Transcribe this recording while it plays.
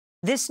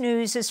This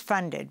news is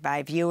funded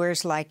by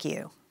viewers like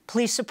you.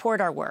 Please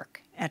support our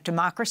work at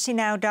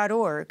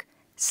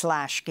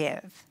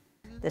democracynow.org/give.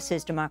 This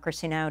is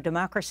Democracy Now!,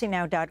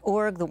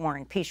 democracynow.org, The War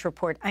and Peace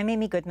Report. I'm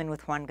Amy Goodman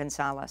with Juan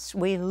Gonzalez.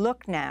 We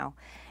look now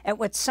at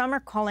what some are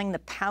calling the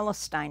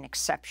Palestine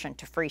exception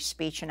to free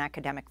speech and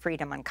academic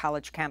freedom on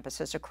college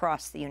campuses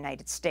across the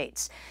United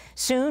States.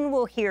 Soon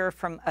we'll hear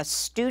from a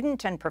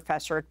student and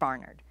professor at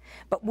Barnard.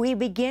 But we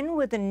begin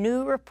with a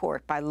new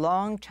report by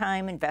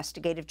longtime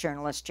investigative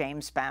journalist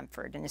James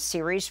Bamford in a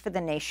series for The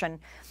Nation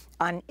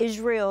on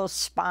Israel's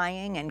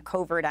spying and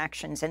covert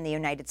actions in the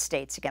United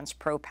States against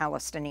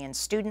pro-Palestinian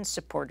students,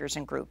 supporters,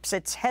 and groups.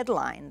 Its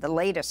headline, the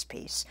latest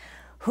piece,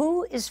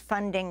 Who is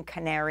Funding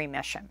Canary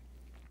Mission?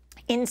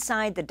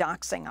 Inside the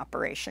doxing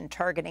operation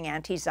targeting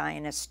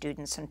anti-Zionist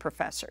students and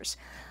professors.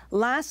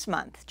 Last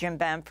month, Jim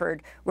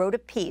Bamford wrote a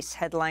piece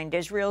headlined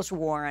Israel's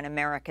War on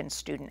American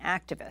Student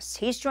Activists.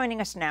 He's joining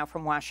us now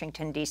from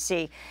Washington,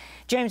 D.C.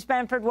 James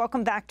Bamford,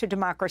 welcome back to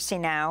Democracy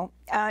Now!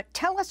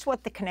 Tell us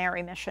what the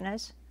Canary Mission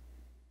is.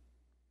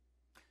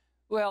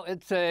 Well,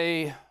 it's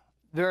a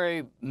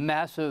very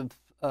massive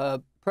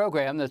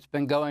program that's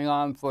been going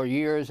on for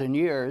years and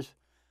years.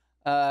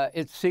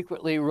 It's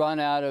secretly run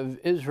out of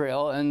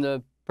Israel, and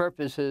the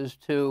purpose is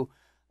to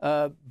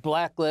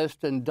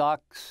blacklist and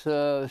dox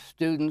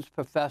students,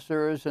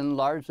 professors, and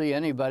largely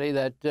anybody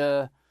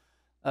that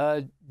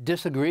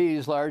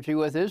disagrees largely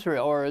with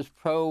Israel or is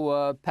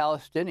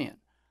pro-Palestinian.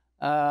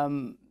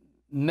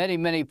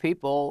 Many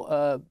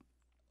people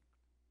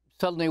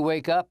suddenly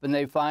wake up and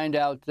they find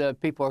out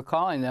people are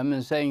calling them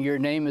and saying your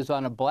name is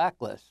on a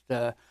blacklist,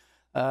 the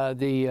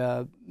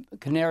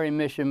Canary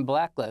Mission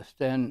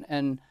blacklist.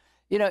 And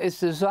you know, it's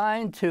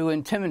designed to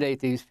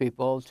intimidate these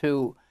people,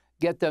 to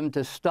get them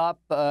to stop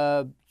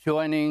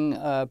joining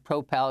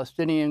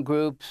pro-Palestinian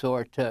groups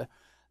or to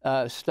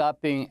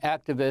stop being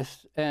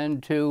activists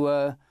and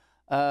to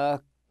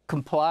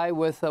comply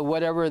with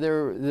whatever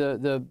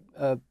the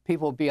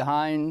people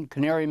behind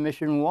Canary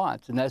Mission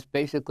wants, and that's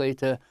basically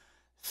to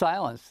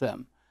silence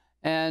them.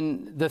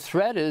 And the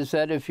threat is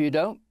that if you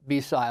don't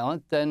be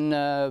silent, then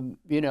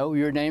you know,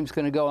 your name's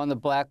going to go on the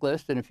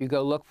blacklist, and if you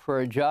go look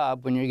for a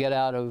job when you get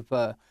out of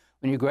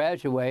when you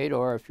graduate,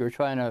 or if you're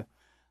trying to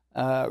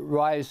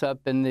rise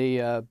up in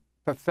the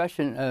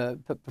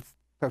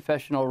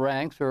professional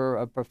ranks or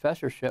a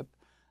professorship,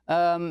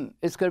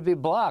 it's going to be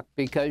blocked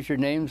because your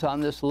name's on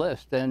this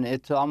list, and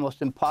it's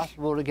almost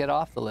impossible to get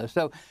off the list.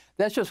 So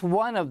that's just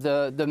one of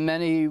the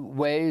many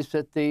ways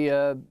that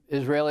the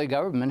Israeli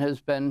government has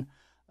been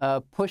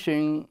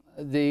pushing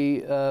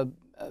the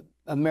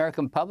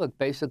American public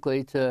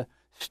basically to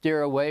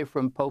steer away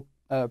from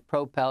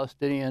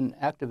pro-Palestinian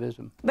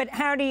activism. But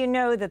how do you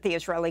know that the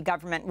Israeli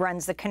government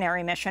runs the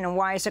Canary Mission, and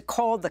why is it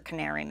called the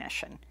Canary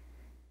Mission?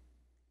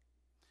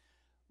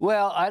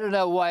 Well, I don't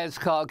know why it's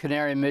called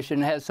Canary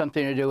Mission. It has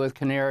something to do with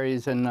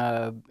canaries in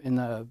the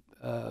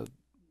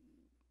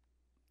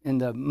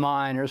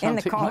mine or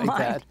something like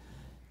that.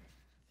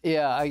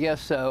 Yeah, I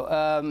guess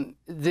so.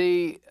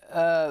 The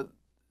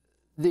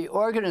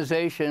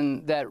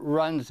organization that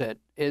runs it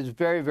is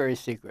very, very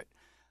secret.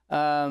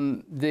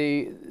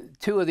 The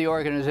two of the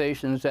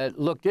organizations that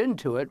looked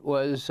into it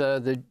was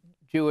the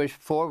Jewish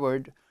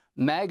Forward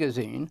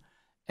magazine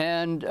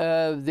and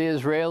the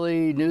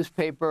Israeli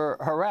newspaper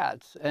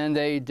Haaretz, and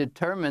they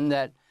determined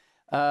that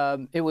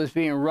it was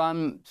being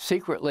run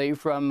secretly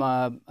from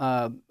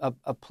a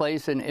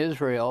place in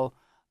Israel,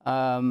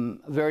 a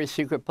very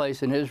secret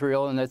place in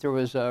Israel, and that there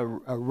was a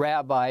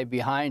rabbi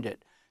behind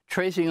it.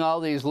 Tracing all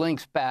these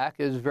links back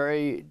is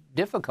very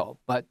difficult,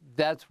 but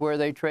that's where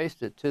they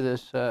traced it, to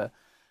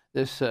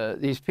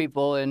these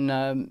people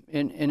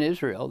in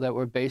Israel that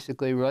were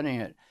basically running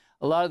it.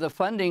 A lot of the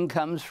funding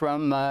comes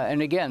from,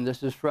 and again,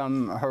 this is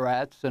from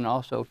Haaretz and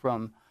also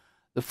from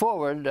the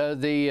Forward. A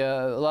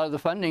lot of the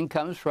funding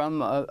comes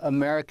from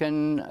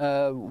American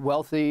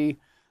wealthy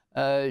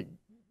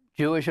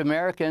Jewish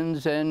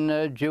Americans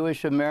and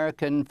Jewish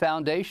American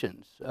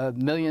foundations,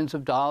 millions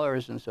of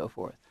dollars and so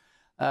forth.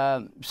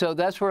 So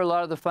that's where a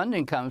lot of the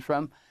funding comes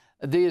from.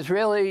 The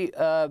Israeli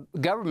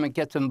government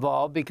gets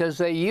involved because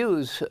they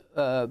use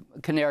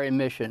Canary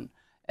Mission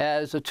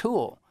as a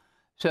tool.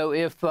 So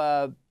if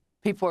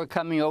people are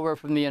coming over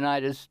from the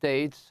United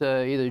States,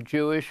 either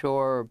Jewish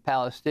or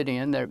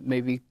Palestinian, that may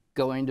be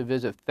going to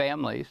visit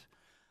families,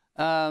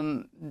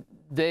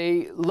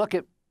 they look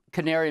at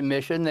Canary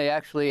Mission, they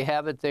actually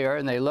have it there,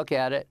 and they look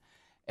at it,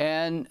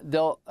 and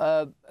they'll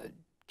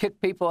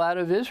kick people out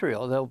of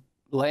Israel. They'll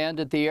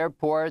land at the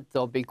airport,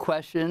 they'll be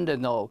questioned,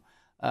 and they'll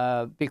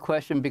be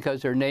questioned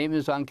because their name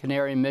is on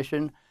Canary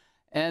Mission,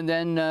 and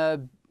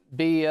then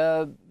be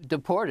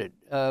deported,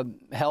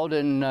 held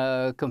in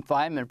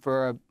confinement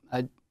for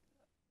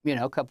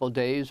a couple of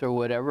days or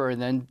whatever,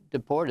 and then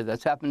deported.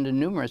 That's happened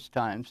numerous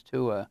times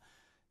to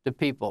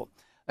people.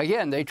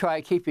 Again, they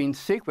try keeping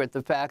secret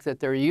the fact that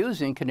they're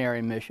using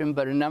Canary Mission,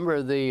 but a number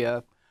of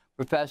the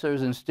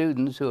professors and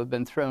students who have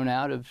been thrown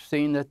out have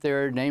seen that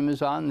their name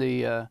is on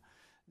the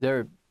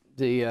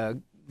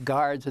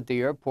guards at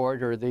the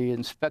airport, or the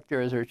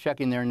inspectors are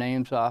checking their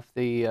names off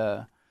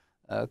the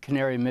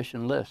Canary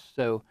Mission list.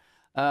 So,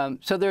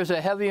 so there's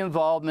a heavy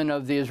involvement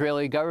of the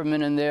Israeli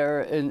government in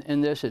there.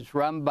 In this, it's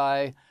run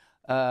by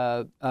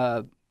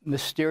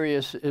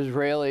mysterious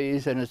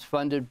Israelis, and it's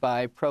funded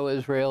by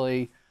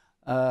pro-Israeli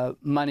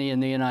money in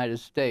the United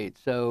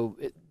States. So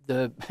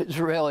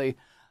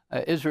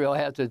Israel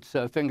has its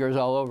fingers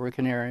all over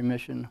Canary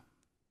Mission.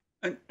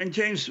 And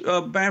James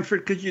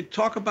Bamford, could you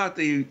talk about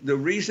the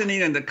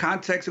reasoning and the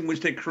context in which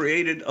they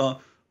created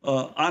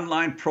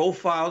online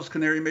profiles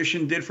Canary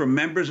Mission did for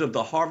members of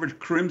the Harvard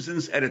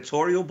Crimson's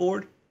editorial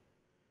board,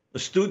 a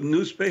student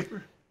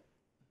newspaper?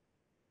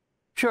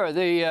 Sure.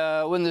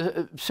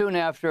 Soon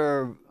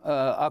after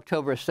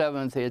October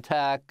 7th, the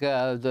attack,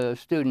 the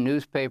student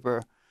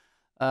newspaper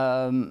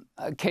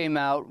came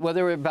out. Well,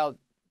 there were about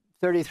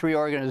 33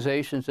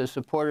 organizations that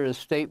supported a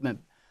statement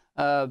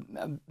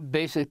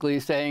basically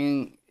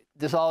saying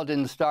this all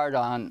didn't start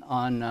on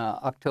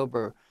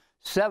October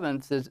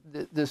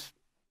 7th.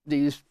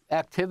 These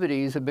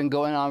activities have been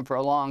going on for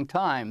a long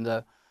time.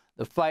 The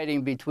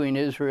fighting between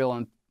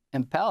Israel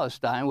and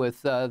Palestine,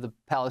 with the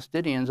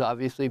Palestinians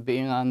obviously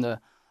being on the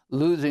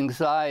losing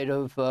side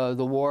of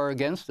the war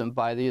against them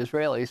by the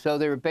Israelis. So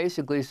they were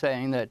basically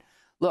saying that,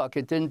 look,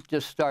 it didn't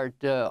just start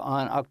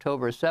on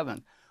October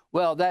 7th.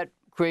 Well, that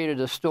created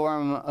a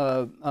storm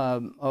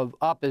of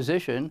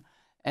opposition,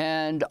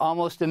 and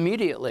almost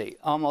immediately,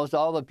 almost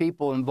all the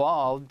people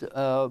involved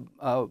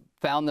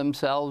found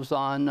themselves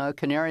on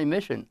Canary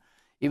Mission.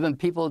 Even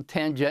people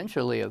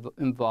tangentially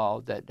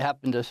involved that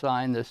happened to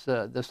sign this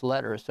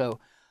letter.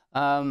 So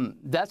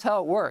that's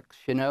how it works.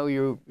 You know,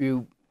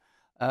 you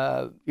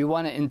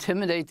want to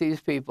intimidate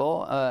these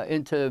people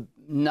into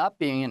not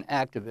being an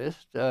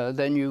activist.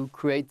 Then you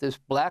create this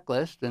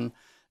blacklist and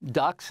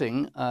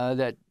doxing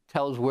that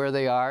tells where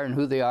they are and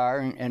who they are,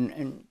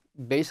 and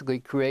basically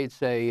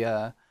creates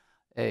a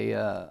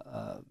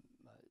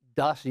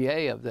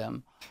dossier of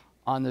them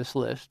on this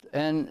list.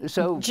 And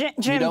so Jim,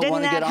 you don't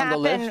want to get on the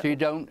list, you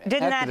don't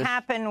Didn't that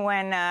happen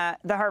when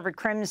the Harvard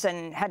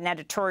Crimson had an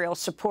editorial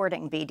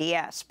supporting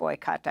BDS,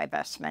 boycott,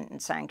 divestment,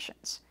 and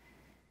sanctions?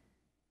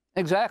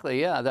 Exactly,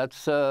 yeah.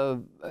 That's,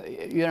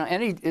 you know,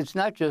 it's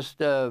not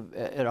just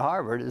at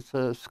Harvard,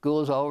 it's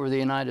schools all over the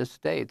United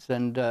States.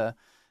 And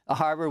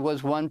Harvard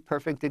was one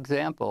perfect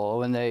example.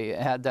 When they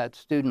had that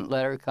student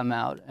letter come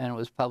out and it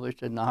was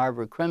published in the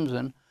Harvard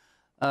Crimson,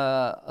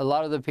 a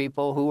lot of the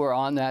people who were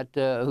on that,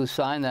 who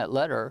signed that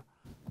letter,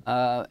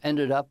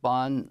 ended up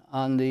on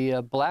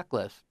the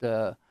blacklist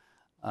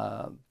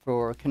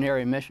for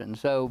Canary Mission.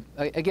 So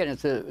again,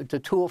 it's a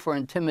tool for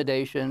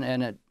intimidation,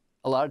 and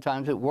a lot of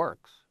times it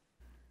works.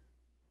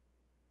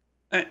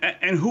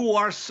 And who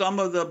are some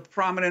of the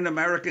prominent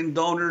American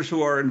donors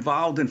who are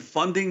involved in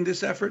funding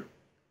this effort?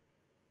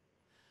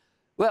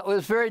 Well, it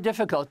was very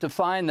difficult to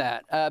find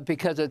that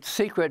because it's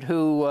secret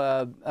who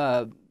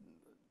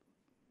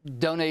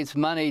donates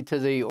money to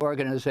the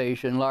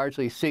organization,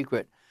 largely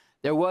secret.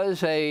 There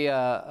was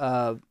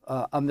a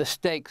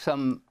mistake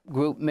some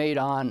group made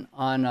on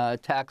a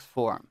tax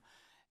form.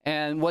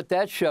 And what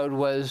that showed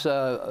was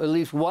at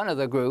least one of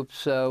the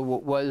groups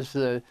was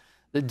the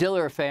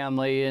Diller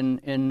family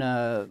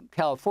in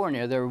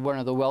California. They were one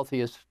of the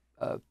wealthiest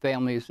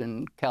families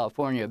in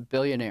California,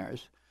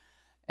 billionaires.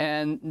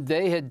 And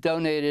they had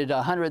donated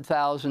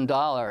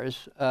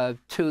 $100,000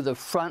 to the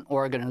front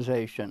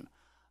organization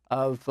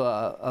of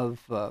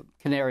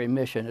Canary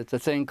Mission. It's a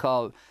thing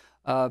called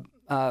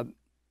Megamat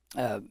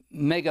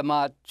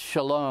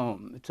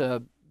Shalom. It's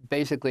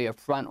basically a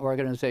front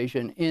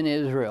organization in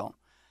Israel.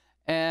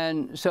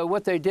 And so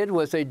what they did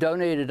was they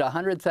donated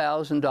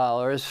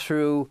 $100,000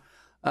 through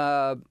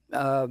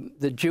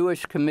the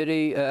Jewish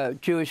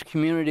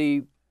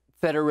Community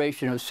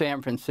Federation of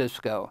San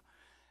Francisco.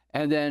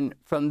 And then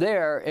from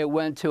there, it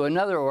went to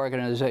another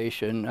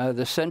organization,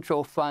 the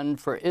Central Fund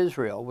for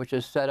Israel, which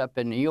is set up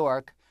in New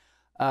York.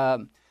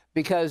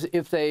 Because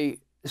if they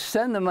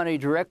send the money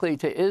directly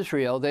to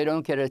Israel, they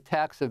don't get a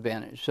tax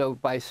advantage. So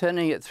by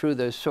sending it through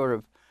this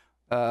sort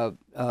of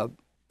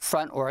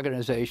front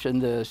organization,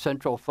 the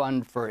Central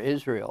Fund for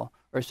Israel,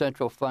 or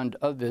Central Fund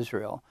of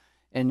Israel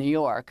in New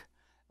York,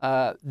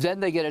 then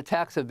they get a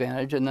tax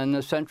advantage, and then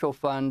the Central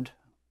Fund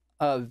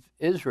of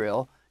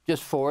Israel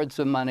just forwards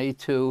the money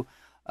to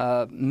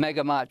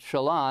Megamat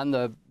Shalom,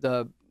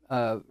 the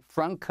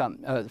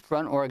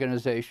front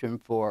organization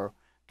for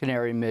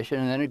Canary Mission,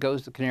 and then it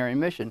goes to Canary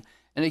Mission.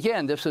 And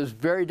again, this is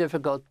very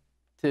difficult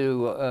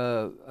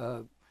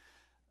to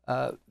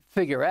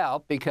figure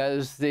out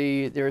because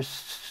there's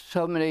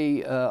so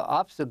many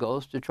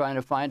obstacles to trying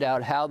to find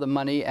out how the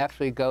money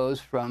actually goes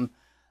from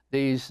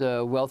these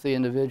wealthy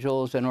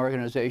individuals and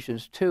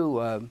organizations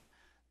to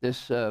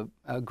this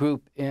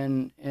group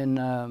in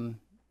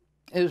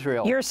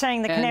Israel. You're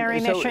saying the Canary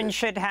Mission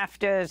should have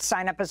to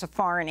sign up as a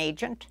foreign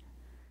agent?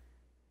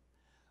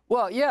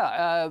 Well,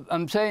 yeah,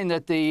 I'm saying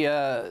that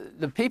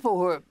the people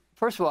who are,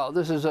 first of all,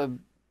 this is a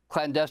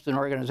clandestine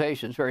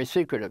organization. It's very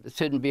secretive. It's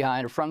hidden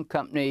behind a front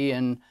company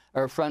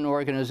or a front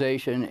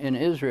organization in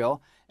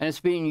Israel, and it's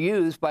being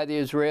used by the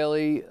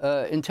Israeli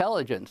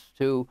intelligence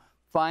to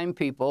find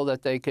people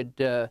that they could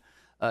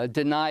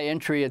deny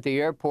entry at the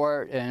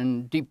airport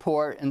and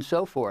deport and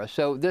so forth.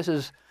 So this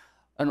is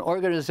an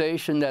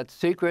organization that's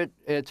secret.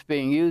 It's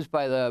being used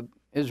by the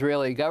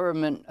Israeli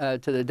government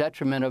to the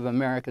detriment of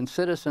American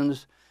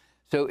citizens.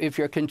 So if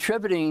you're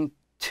contributing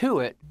to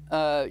it,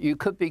 you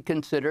could be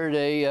considered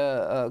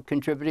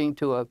contributing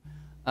to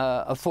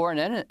a foreign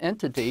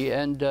entity,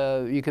 and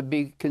you could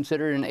be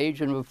considered an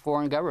agent of a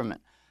foreign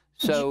government.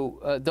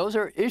 So those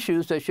are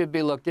issues that should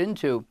be looked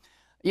into.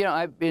 You know,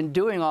 I've been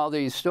doing all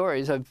these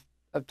stories. I've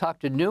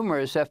talked to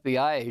numerous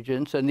FBI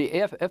agents, and the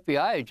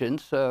FBI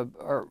agents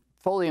are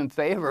fully in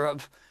favor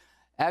of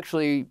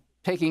actually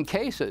taking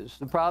cases.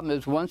 The problem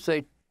is once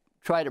they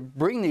try to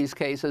bring these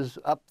cases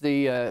up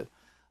the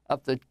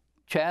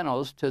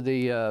channels to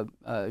the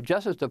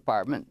Justice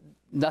Department,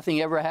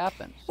 nothing ever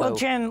happens. Well, so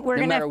Jim, we're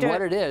going to have to, no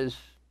matter what it is,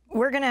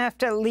 we're going to have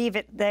to leave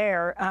it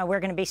there. We're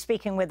going to be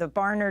speaking with a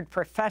Barnard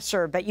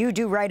professor, but you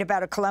do write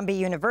about a Columbia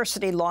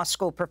University Law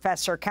School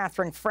professor,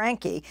 Catherine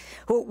Franke,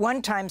 who at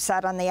one time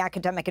sat on the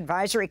Academic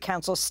Advisory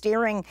Council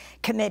Steering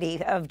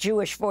Committee of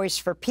Jewish Voice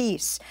for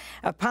Peace.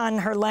 Upon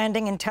her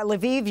landing in Tel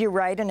Aviv, you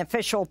write, an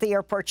official at the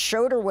airport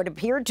showed her what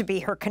appeared to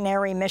be her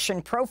Canary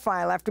Mission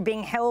profile. After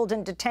being held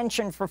in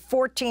detention for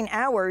 14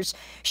 hours,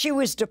 she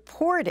was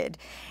deported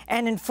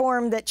and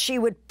informed that she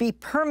would be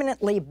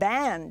permanently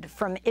banned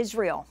from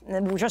Israel.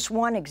 Just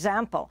one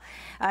example.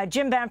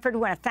 Jim Bamford,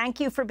 we want to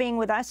thank you for being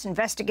with us,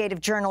 investigative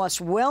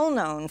journalist well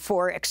known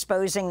for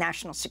exposing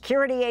National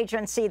Security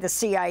Agency, the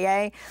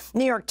CIA.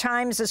 New York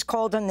Times has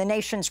called him the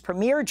nation's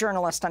premier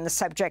journalist on the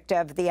subject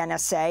of the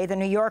NSA. The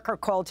New Yorker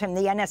called him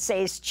the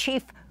NSA's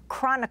chief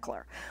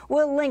chronicler.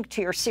 We'll link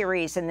to your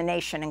series in The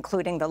Nation,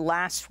 including the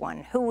last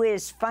one, Who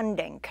is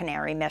Funding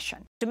Canary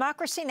Mission?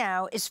 Democracy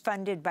Now! Is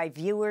funded by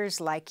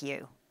viewers like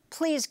you.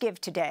 Please give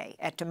today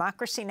at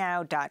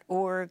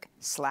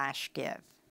democracynow.org/give.